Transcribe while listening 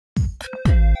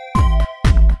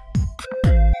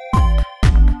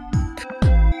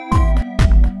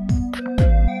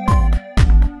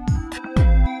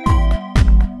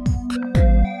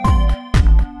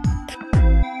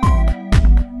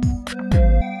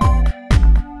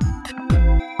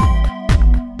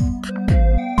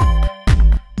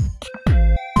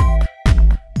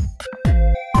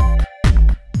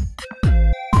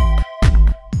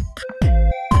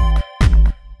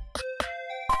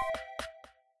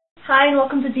Hi and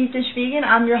welcome to Deep Dish Vegan.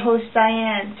 I'm your host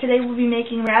Diane. Today we'll be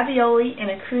making ravioli in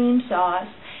a cream sauce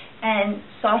and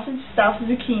sausage stuffed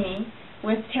zucchini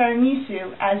with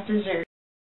tiramisu as dessert.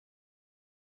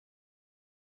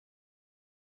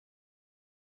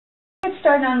 Let's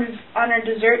start on our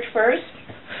dessert first,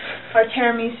 our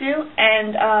tiramisu,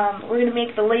 and we're going to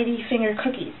make the lady finger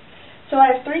cookies. So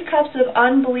I have 3 cups of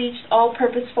unbleached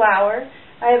all-purpose flour.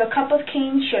 I have a cup of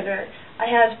cane sugar. I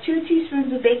have 2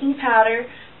 teaspoons of baking powder,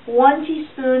 1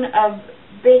 teaspoon of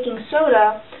baking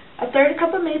soda, a 1/3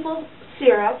 cup of maple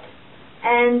syrup,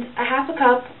 and a 1/2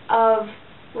 cup of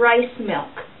rice milk.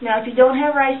 Now if you don't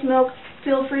have rice milk,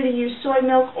 feel free to use soy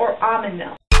milk or almond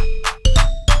milk.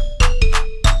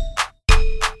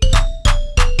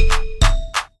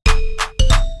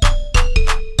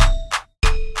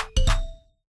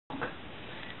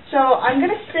 So I'm going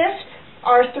to sift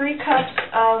our 3 cups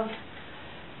of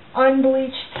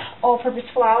unbleached all-purpose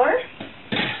flour.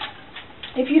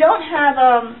 If you don't have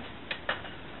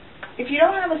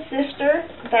a sifter,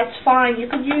 that's fine. You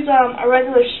could use a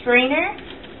regular strainer,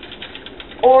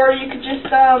 or you could just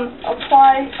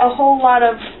apply a whole lot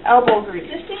of elbow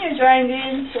grease. Sifting your dry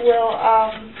ingredients will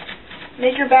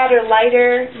make your batter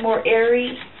lighter, more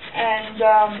airy, and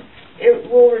it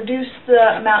will reduce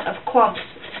the amount of clumps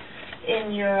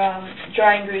in your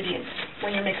dry ingredients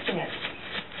when you're mixing it.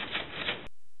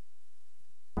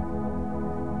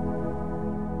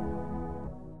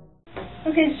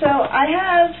 Okay, so I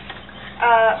have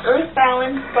Earth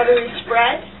Balance buttery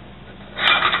spread.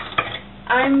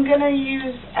 I'm going to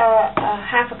use a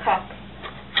 1/2 cup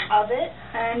of it,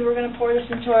 and we're going to pour this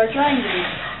into our dry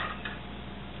ingredients.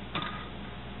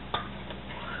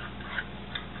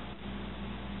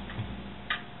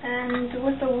 And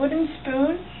with a wooden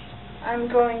spoon, I'm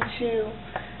going to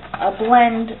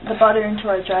blend the butter into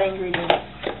our dry ingredients.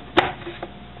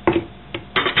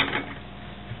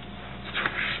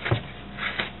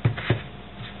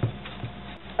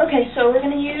 Okay, so we're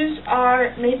going to use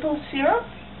our maple syrup,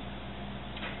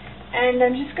 and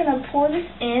I'm just going to pour this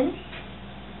in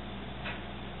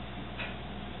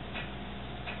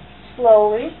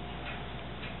slowly.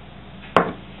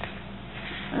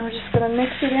 And we're just going to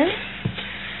mix it in.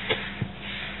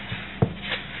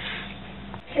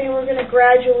 Okay, we're going to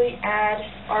gradually add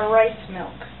our rice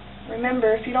milk.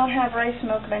 Remember, if you don't have rice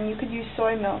milk, then you could use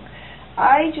soy milk.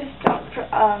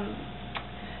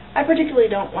 I particularly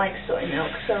don't like soy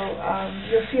milk, so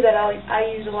you'll see that I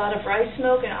use a lot of rice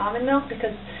milk and almond milk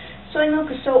because soy milk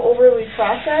is so overly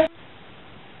processed.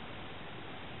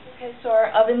 Okay, so our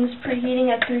oven's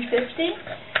preheating at 350,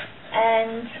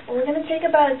 and we're going to take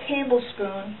about a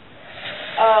tablespoon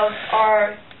of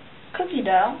our cookie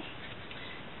dough.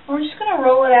 We're just going to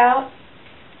roll it out.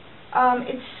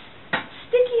 It's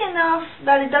sticky enough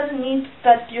that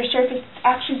your surface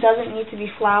actually doesn't need to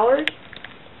be floured.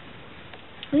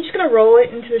 I'm just going to roll it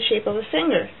into the shape of a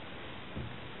finger.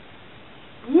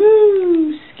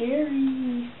 Woo!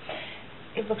 Scary.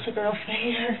 It looks like a real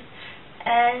finger.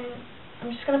 And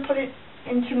I'm just going to put it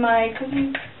into my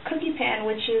cookie pan,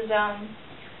 which is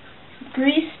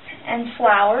greased and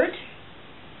floured.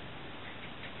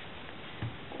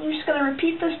 You're just going to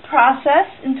repeat this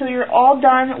process until you're all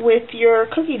done with your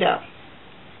cookie dough.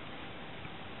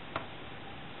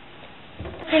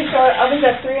 Okay, so our oven's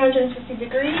at 350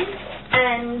 degrees,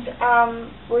 and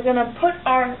we're going to put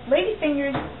our lady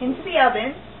fingers into the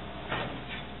oven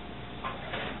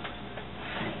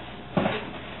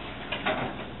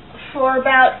for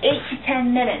about 8 to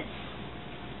 10 minutes.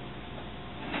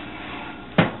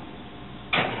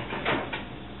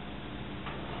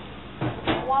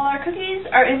 While our cookies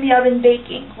are in the oven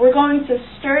baking, we're going to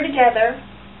stir together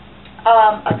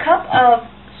a cup of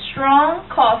strong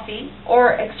coffee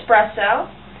or espresso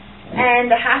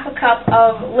and a 1/2 cup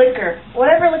of liquor,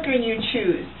 whatever liquor you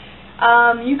choose.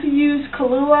 You can use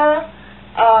Kahlua.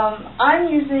 I'm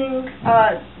using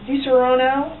Di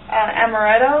Serono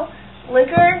Amaretto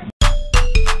liquor.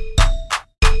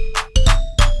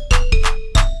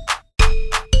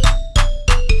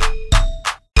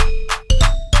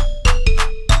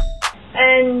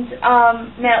 And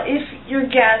now if your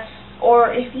guests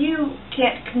or if you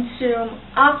can't consume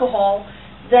alcohol,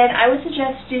 then I would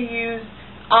suggest you use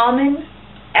almond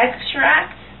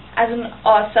extract as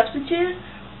a substitute,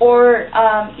 or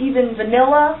even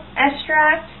vanilla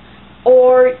extract,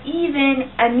 or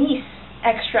even anise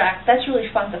extract. That's really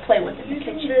fun to play with in the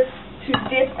kitchen. This to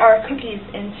dip our cookies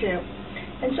into.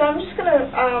 And so I'm just going to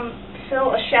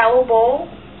fill a shallow bowl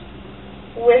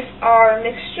with our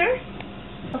mixture.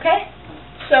 Okay?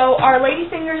 So our lady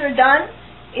fingers are done.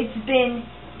 It's been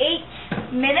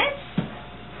 8 minutes.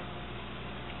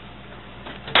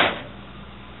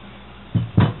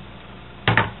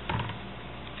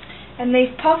 And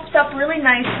they've puffed up really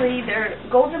nicely. They're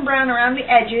golden brown around the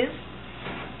edges,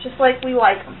 just like we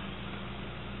like them.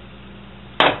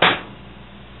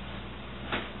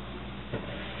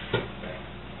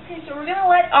 Okay, so we're going to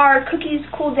let our cookies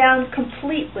cool down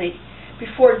completely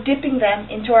before dipping them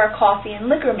into our coffee and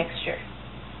liquor mixture.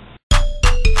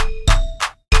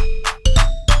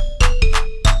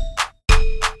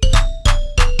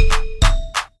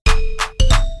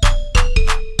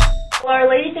 While our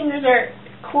ladyfingers are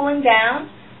cooling down,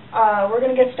 we're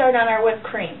going to get started on our whipped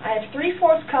cream. I have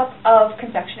 3/4 cup of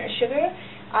confectioner's sugar.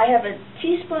 I have a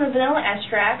teaspoon of vanilla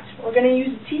extract. We're going to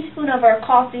use a teaspoon of our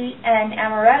coffee and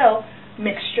amaretto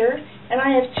mixture. And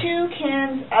I have 2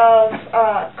 cans of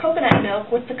coconut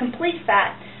milk with the complete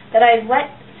fat that I've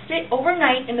let sit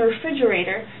overnight in the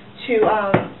refrigerator to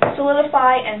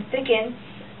solidify and thicken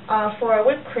for our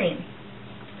whipped cream.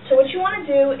 So what you want to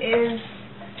do is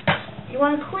you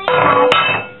want to clean off,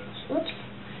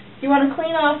 you want to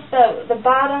clean off the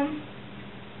bottom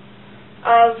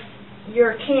of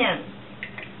your can,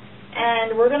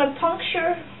 and we're going to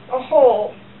puncture a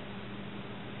hole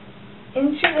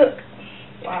into the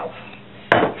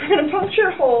We're going to puncture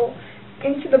a hole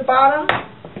into the bottom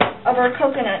of our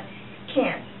coconut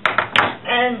can,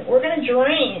 and we're going to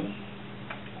drain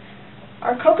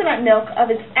our coconut milk of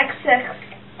its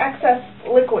excess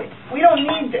liquid. We don't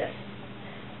need this.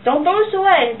 Don't throw this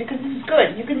away because this is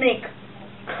good. You can make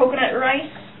coconut rice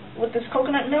with this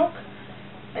coconut milk,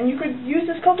 and you could use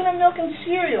this coconut milk in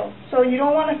cereal. So you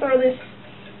don't want to throw this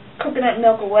coconut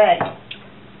milk away.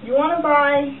 You want to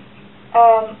buy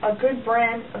a good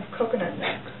brand of coconut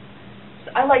milk.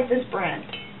 So I like this brand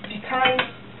because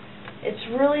it's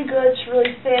really good, it's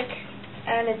really thick,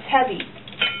 and it's heavy.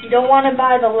 You don't want to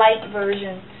buy the light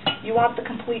version. You want the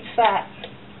complete fat.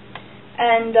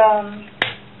 And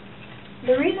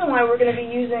the reason why we're going to be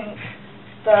using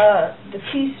the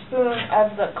teaspoon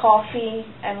of the coffee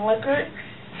and liquor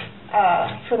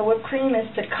for the whipped cream is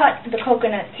to cut the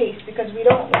coconut taste, because we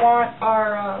don't want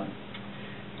our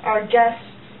guests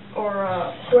or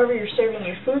whoever you're serving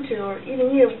your food to, or even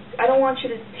you, I don't want you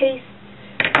to taste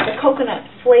the coconut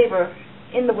flavor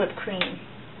in the whipped cream.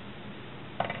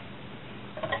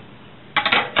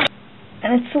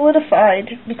 And it's solidified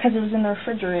because it was in the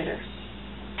refrigerator.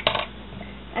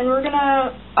 And we're going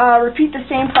to repeat the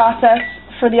same process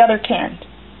for the other can.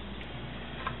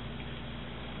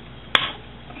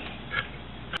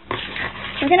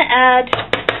 We're going to add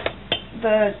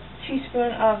the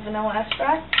teaspoon of vanilla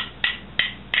extract.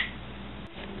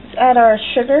 Let's add our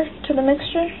sugar to the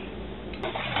mixture.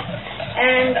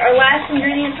 And our last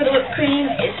ingredient for the whipped cream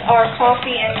is our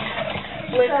coffee and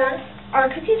liquor. Our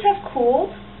cookies have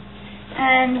cooled,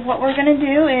 and what we're going to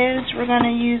do is we're going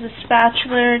to use a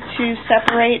spatula to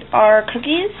separate our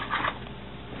cookies.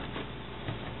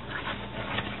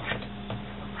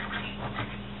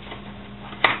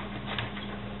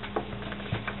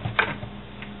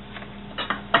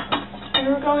 And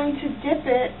we're going to dip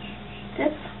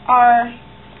our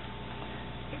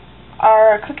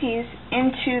cookies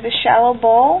into the shallow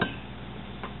bowl.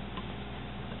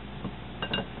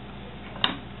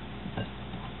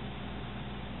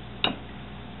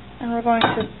 And we're going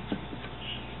to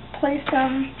place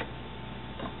them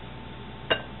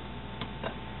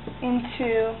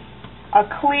into a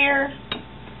clear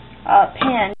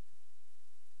pan.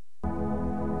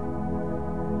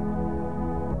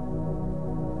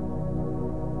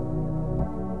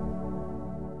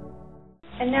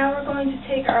 And now we're going to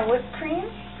take our whipped cream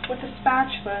with a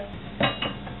spatula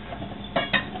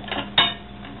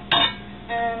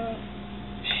and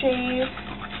shave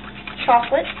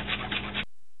chocolate.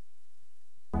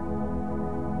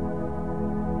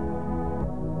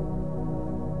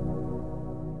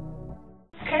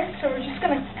 Okay, so we're just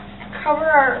going to cover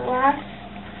our last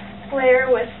layer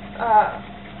with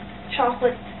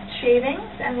chocolate shavings,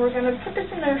 and we're going to put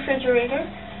this in the refrigerator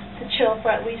to chill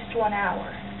for at least 1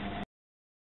 hour.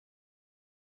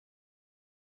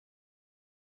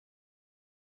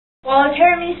 While our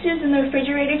tiramisu is in the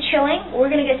refrigerator chilling, we're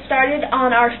going to get started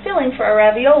on our filling for our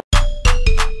ravioli.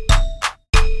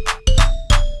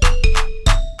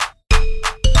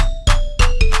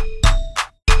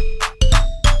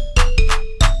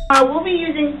 We'll be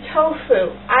using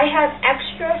tofu. I have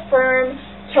extra firm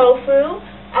tofu.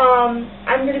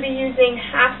 I'm going to be using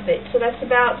half of it, so that's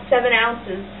about 7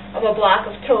 ounces of a block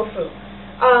of tofu.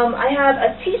 I have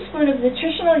a teaspoon of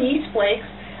nutritional yeast flakes.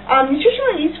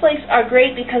 Nutritional yeast flakes are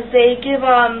great because they give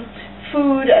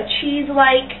food a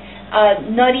cheese-like,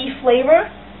 nutty flavor.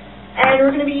 And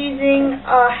we're going to be using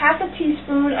half a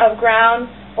teaspoon of ground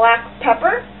black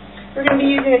pepper. We're going to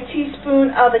be using a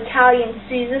teaspoon of Italian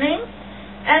seasoning.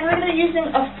 And we're going to be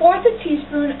using 1/4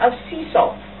 teaspoon of sea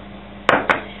salt.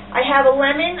 I have a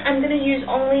lemon. I'm going to use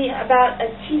only about a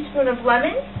teaspoon of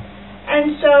lemon.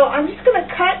 And so I'm just going to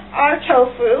cut our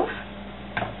tofu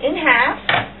in half.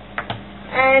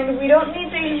 And we don't need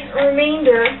the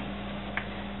remainder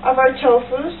of our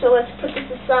tofu, so let's put this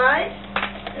aside.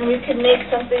 And we can make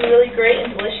something really great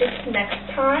and delicious next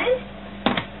time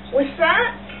with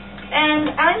that. And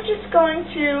I'm just going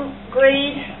to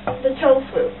grate the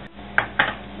tofu.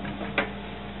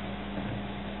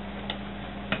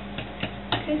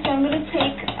 Okay, so I'm going to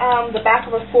take the back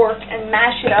of a fork and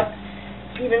mash it up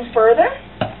even further.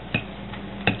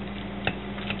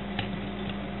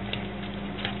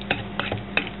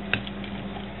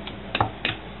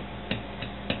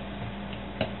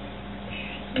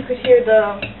 You could hear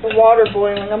the water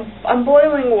boiling. I'm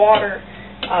boiling water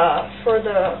for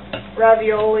the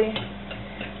ravioli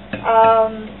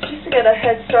just to get a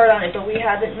head start on it, but we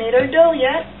haven't made our dough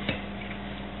yet.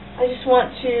 I just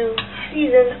want to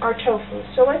season our tofu.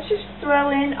 So let's just throw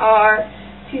in our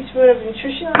teaspoon of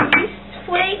nutritional yeast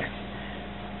flakes,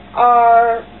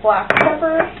 our black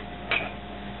pepper,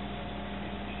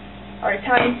 our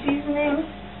Italian seasoning,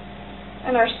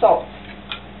 and our salt.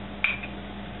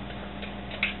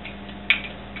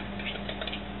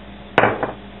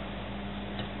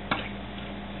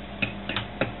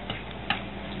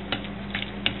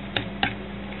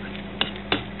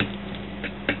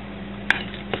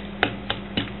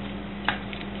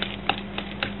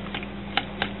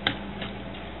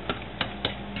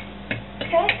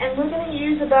 And we're going to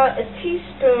use about a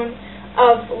teaspoon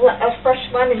of fresh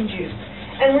lemon juice.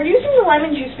 And we're using the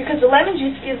lemon juice because the lemon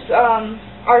juice gives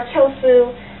our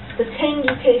tofu the tangy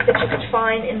taste that you could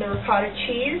find in the ricotta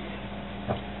cheese.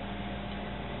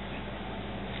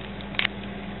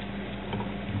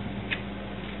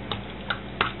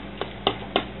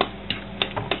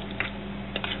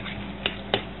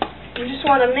 You just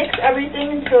want to mix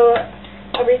everything until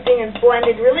everything is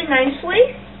blended really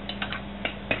nicely.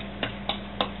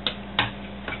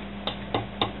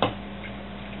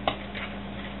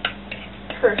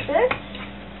 Perfect.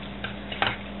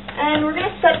 And we're going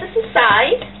to set this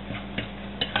aside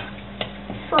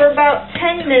for about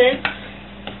 10 minutes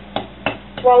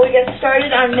while we get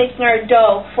started on making our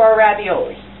dough for our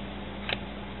ravioli.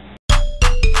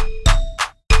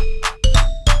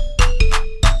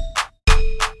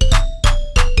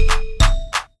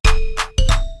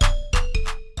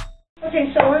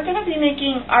 Okay, so we're going to be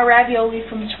making our ravioli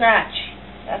from scratch.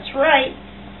 That's right,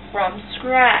 from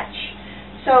scratch.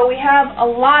 So we have a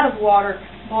lot of water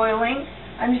boiling.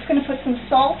 I'm just going to put some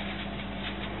salt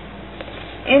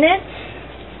in it.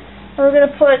 We're going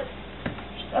to put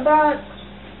about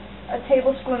a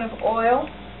tablespoon of oil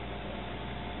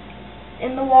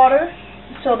in the water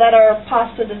so that our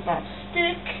pasta does not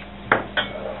stick.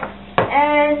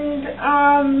 And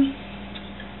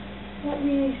let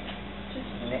me just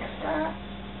mix that.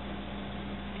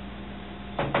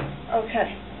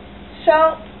 Okay.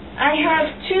 So I have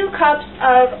 2 cups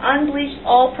of unbleached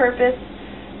all-purpose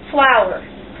flour.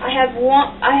 I have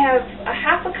a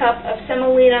half a cup of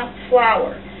semolina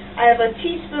flour. I have a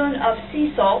teaspoon of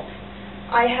sea salt.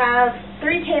 I have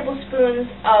 3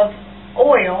 tablespoons of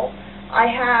oil. I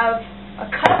have a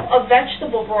cup of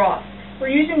vegetable broth. We're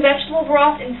using vegetable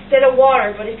broth instead of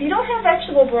water, but if you don't have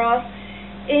vegetable broth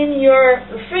in your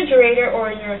refrigerator or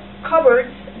in your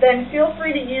cupboards, then feel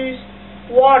free to use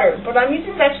water, but I'm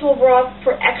using vegetable broth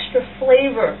for extra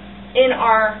flavor in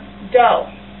our dough.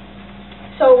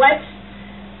 So let's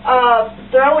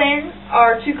throw in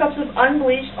our 2 cups of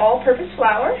unbleached all-purpose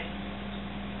flour,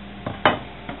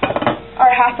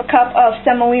 our half a cup of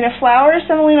semolina flour.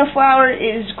 Semolina flour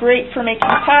is great for making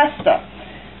pasta.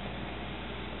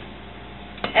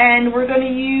 And we're going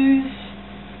to use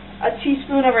a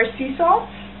teaspoon of our sea salt.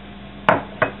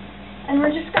 And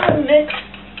we're just going to mix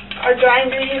our dry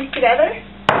ingredients together.